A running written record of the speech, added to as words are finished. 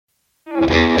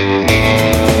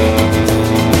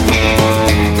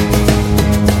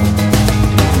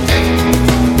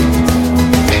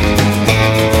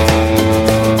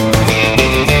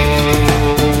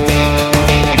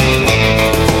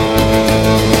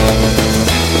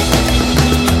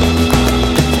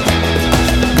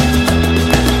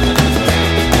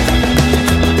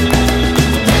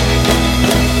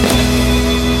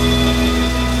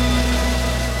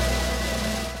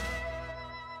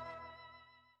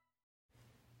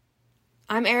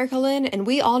I'm Erica Lynn, and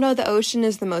we all know the ocean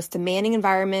is the most demanding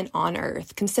environment on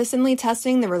Earth, consistently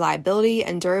testing the reliability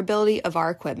and durability of our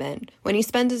equipment. When you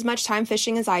spend as much time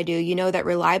fishing as I do, you know that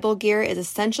reliable gear is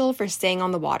essential for staying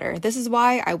on the water. This is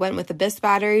why I went with the Abyss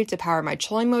battery to power my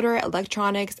trolling motor,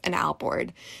 electronics, and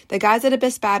outboard. The guys at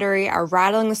Abyss Battery are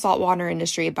rattling the saltwater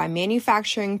industry by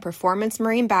manufacturing performance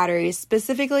marine batteries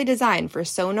specifically designed for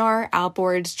sonar,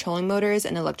 outboards, trolling motors,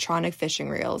 and electronic fishing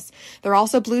reels. They're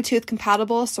also Bluetooth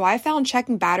compatible, so I found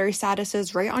checking battery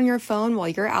statuses right on your phone while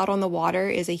you're out on the water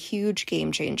is a huge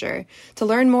game changer. To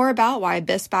learn more about why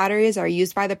Abyss batteries are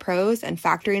used by the pros and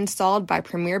factory installed by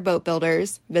premier boat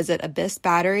builders, visit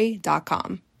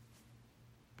abyssbattery.com.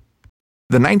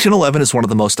 The 1911 is one of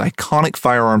the most iconic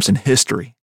firearms in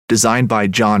history. Designed by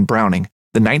John Browning,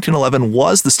 the 1911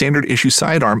 was the standard issue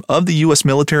sidearm of the U.S.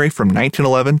 military from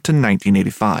 1911 to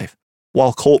 1985.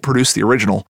 While Colt produced the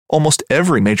original, almost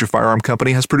every major firearm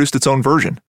company has produced its own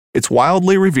version. It's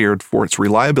wildly revered for its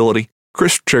reliability,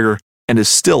 crisp trigger, and is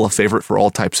still a favorite for all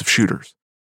types of shooters.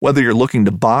 Whether you're looking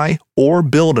to buy or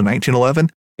build a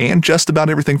 1911 and just about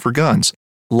everything for guns,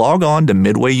 log on to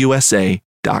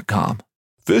midwayusa.com.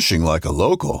 Fishing like a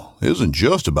local isn't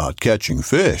just about catching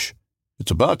fish.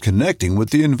 It's about connecting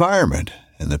with the environment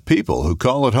and the people who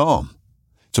call it home.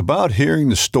 It's about hearing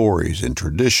the stories and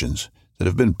traditions that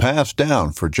have been passed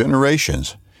down for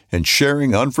generations and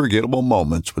sharing unforgettable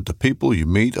moments with the people you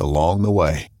meet along the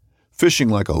way. Fishing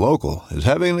like a local is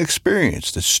having an experience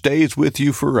that stays with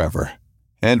you forever.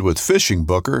 And with Fishing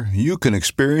Booker, you can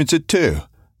experience it too,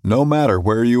 no matter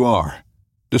where you are.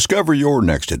 Discover your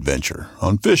next adventure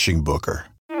on Fishing Booker.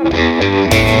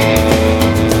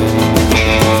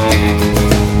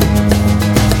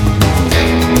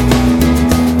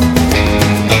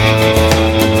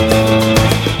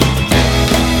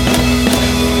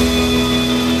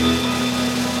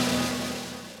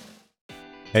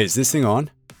 Hey, is this thing on?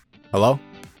 Hello?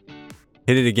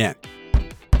 Hit it again.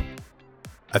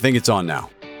 I think it's on now.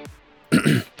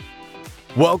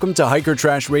 Welcome to Hiker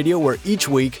Trash Radio, where each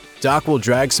week, Doc will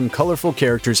drag some colorful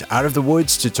characters out of the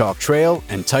woods to talk trail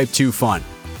and Type 2 fun.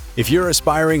 If you're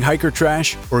aspiring hiker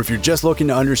trash, or if you're just looking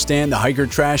to understand the hiker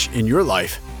trash in your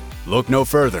life, look no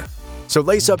further. So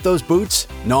lace up those boots,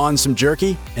 gnaw on some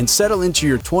jerky, and settle into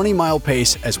your 20-mile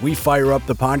pace as we fire up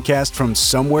the podcast from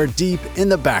somewhere deep in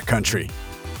the backcountry.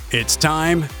 It's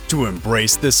time to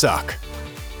embrace the suck.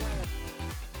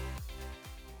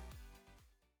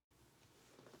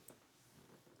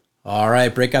 All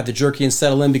right, break out the jerky and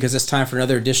settle in because it's time for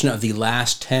another edition of The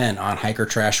Last 10 on Hiker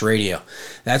Trash Radio.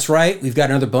 That's right, we've got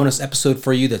another bonus episode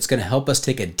for you that's going to help us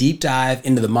take a deep dive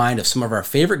into the mind of some of our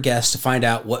favorite guests to find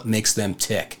out what makes them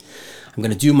tick. I'm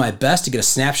going to do my best to get a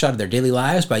snapshot of their daily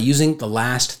lives by using the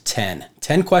last 10.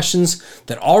 10 questions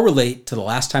that all relate to the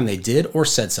last time they did or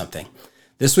said something.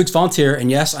 This week's volunteer, and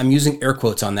yes, I'm using air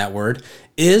quotes on that word,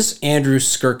 is Andrew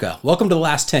Skurka. Welcome to the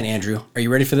last 10, Andrew. Are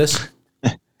you ready for this?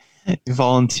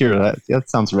 Volunteer, that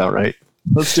sounds about right.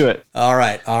 Let's do it. All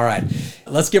right.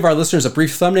 Let's give our listeners a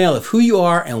brief thumbnail of who you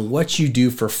are and what you do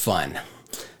for fun.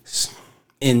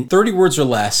 In 30 words or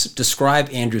less, describe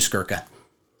Andrew Skurka.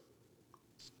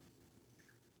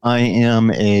 I am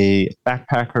a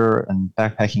backpacker and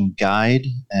backpacking guide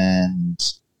and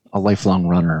a lifelong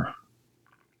runner,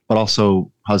 but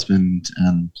also husband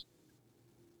and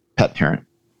pet parent.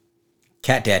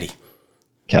 Cat daddy.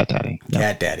 Cat daddy. Yeah.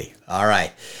 Cat daddy. All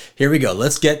right. Here we go.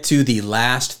 Let's get to the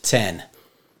last 10.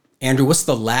 Andrew, what's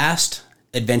the last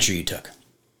adventure you took?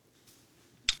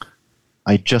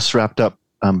 I just wrapped up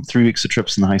 3 weeks of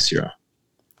trips in the High Sierra.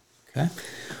 Okay.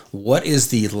 What is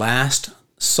the last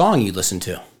song you listened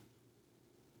to?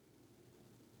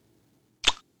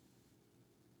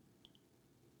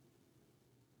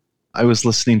 I was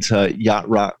listening to Yacht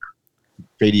Rock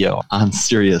radio on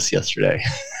Sirius yesterday.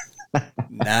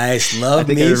 Nice. Love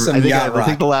me some Yacht Rock. I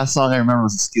think the last song I remember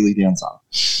was a Steely Dan song.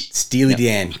 Steely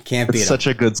Dan. Can't beat it. It's such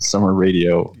a good summer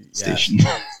radio station.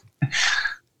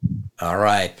 All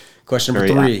right. Question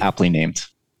number Very 3. aptly named.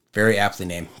 Very aptly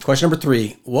named. Question number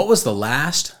 3. What was the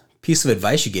last piece of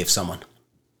advice you gave someone?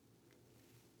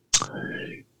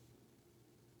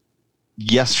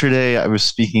 Yesterday, I was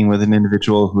speaking with an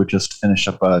individual who had just finished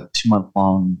up a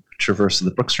 2-month-long traverse of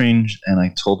the Brooks Range, and I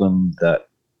told him that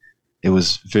it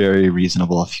was very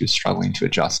reasonable if he was struggling to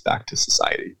adjust back to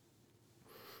society.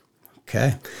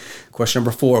 Okay. Question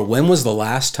number 4. When was the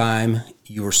last time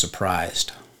you were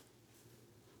surprised?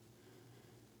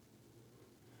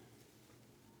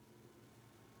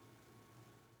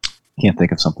 Can't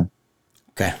think of something.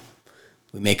 Okay.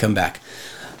 We may come back.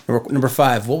 Number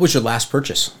 5. What was your last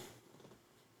purchase?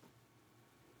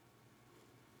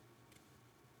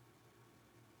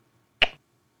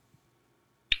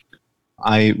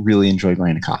 I really enjoyed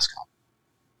going to Costco.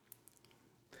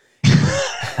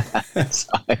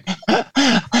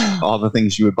 All the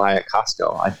things you would buy at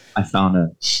Costco. I found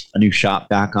a new shop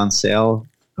vac on sale.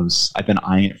 I've been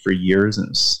eyeing it for years, and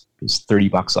it was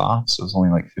 $30 off, so it was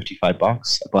only like $55.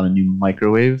 I bought a new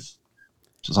microwave,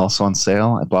 which was also on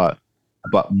sale. I bought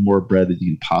more bread than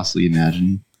you can possibly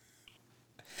imagine.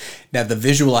 Now, the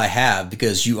visual I have,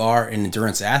 because you are an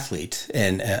endurance athlete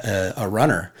and a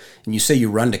runner, and you say you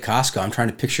run to Costco, I'm trying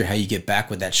to picture how you get back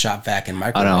with that shop vac and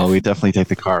microwave. I know, we definitely take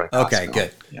the car to Costco. Okay,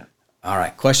 good. Yeah. All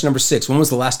right. Question number 6. When was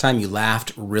the last time you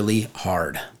laughed really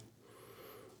hard?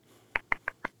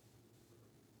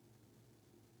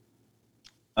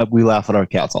 We laugh at our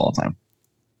cats all the time.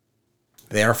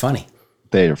 They are funny.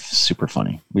 They are super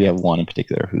funny. We have one in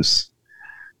particular who's,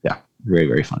 very,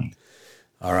 very funny.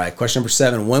 All right. Question number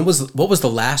 7. What was the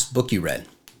last book you read?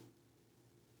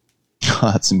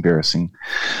 That's embarrassing.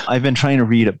 I've been trying to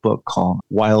read a book called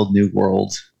Wild New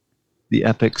World, the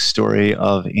epic story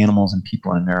of animals and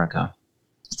people in America.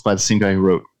 It's by the same guy who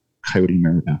wrote Coyote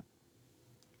America.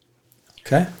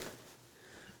 Okay.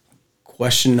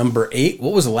 Question number 8.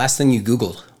 What was the last thing you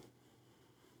Googled?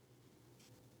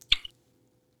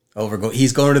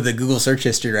 He's going to the Google search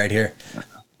history right here.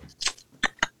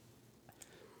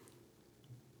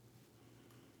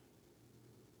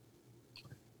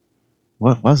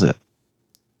 What was it?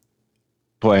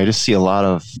 Boy, I just see a lot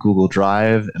of Google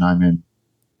Drive, and I'm in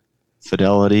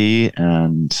Fidelity,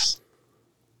 and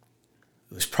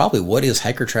It was probably what is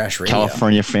Hiker Trash Radio?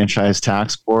 California Franchise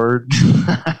Tax Board.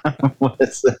 What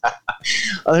is that?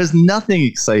 Oh, there's nothing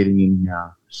exciting in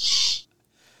here.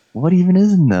 What even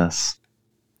is in this?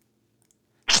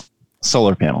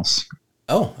 Solar panels.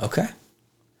 Oh, okay.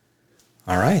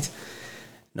 All right.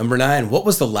 Number 9. What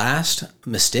was the last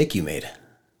mistake you made?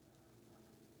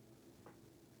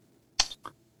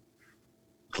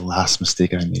 The last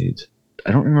mistake I made.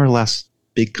 I don't remember the last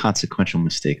big consequential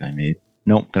mistake I made.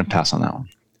 Nope, gonna pass on that one.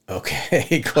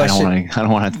 Okay. Question. I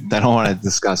don't want to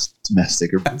discuss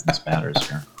domestic or business matters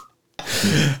here.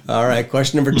 All right.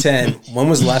 Question number 10. When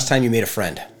was the last time you made a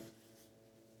friend?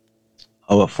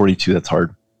 Oh, at 42, that's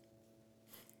hard.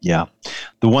 Yeah.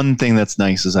 The one thing that's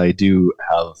nice is I do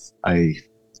have a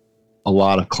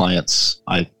lot of clients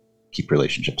I keep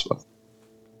relationships with.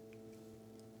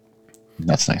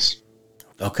 That's nice.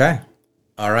 Okay.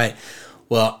 All right.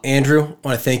 Well, Andrew, I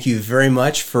want to thank you very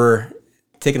much for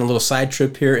taking a little side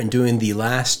trip here and doing the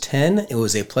last 10. It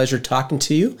was a pleasure talking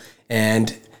to you,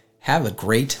 and have a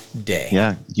great day.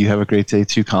 Yeah. You have a great day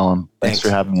too, Colin. Thanks for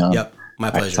having me on. Yep.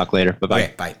 My pleasure. Right, talk later. Bye-bye.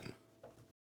 Okay, bye.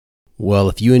 Well,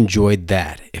 if you enjoyed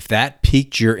that, if that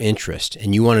piqued your interest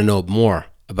and you want to know more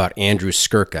about Andrew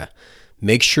Skurka,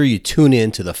 make sure you tune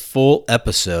in to the full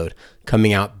episode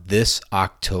coming out this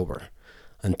October.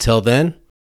 Until then,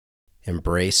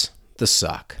 embrace the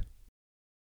suck.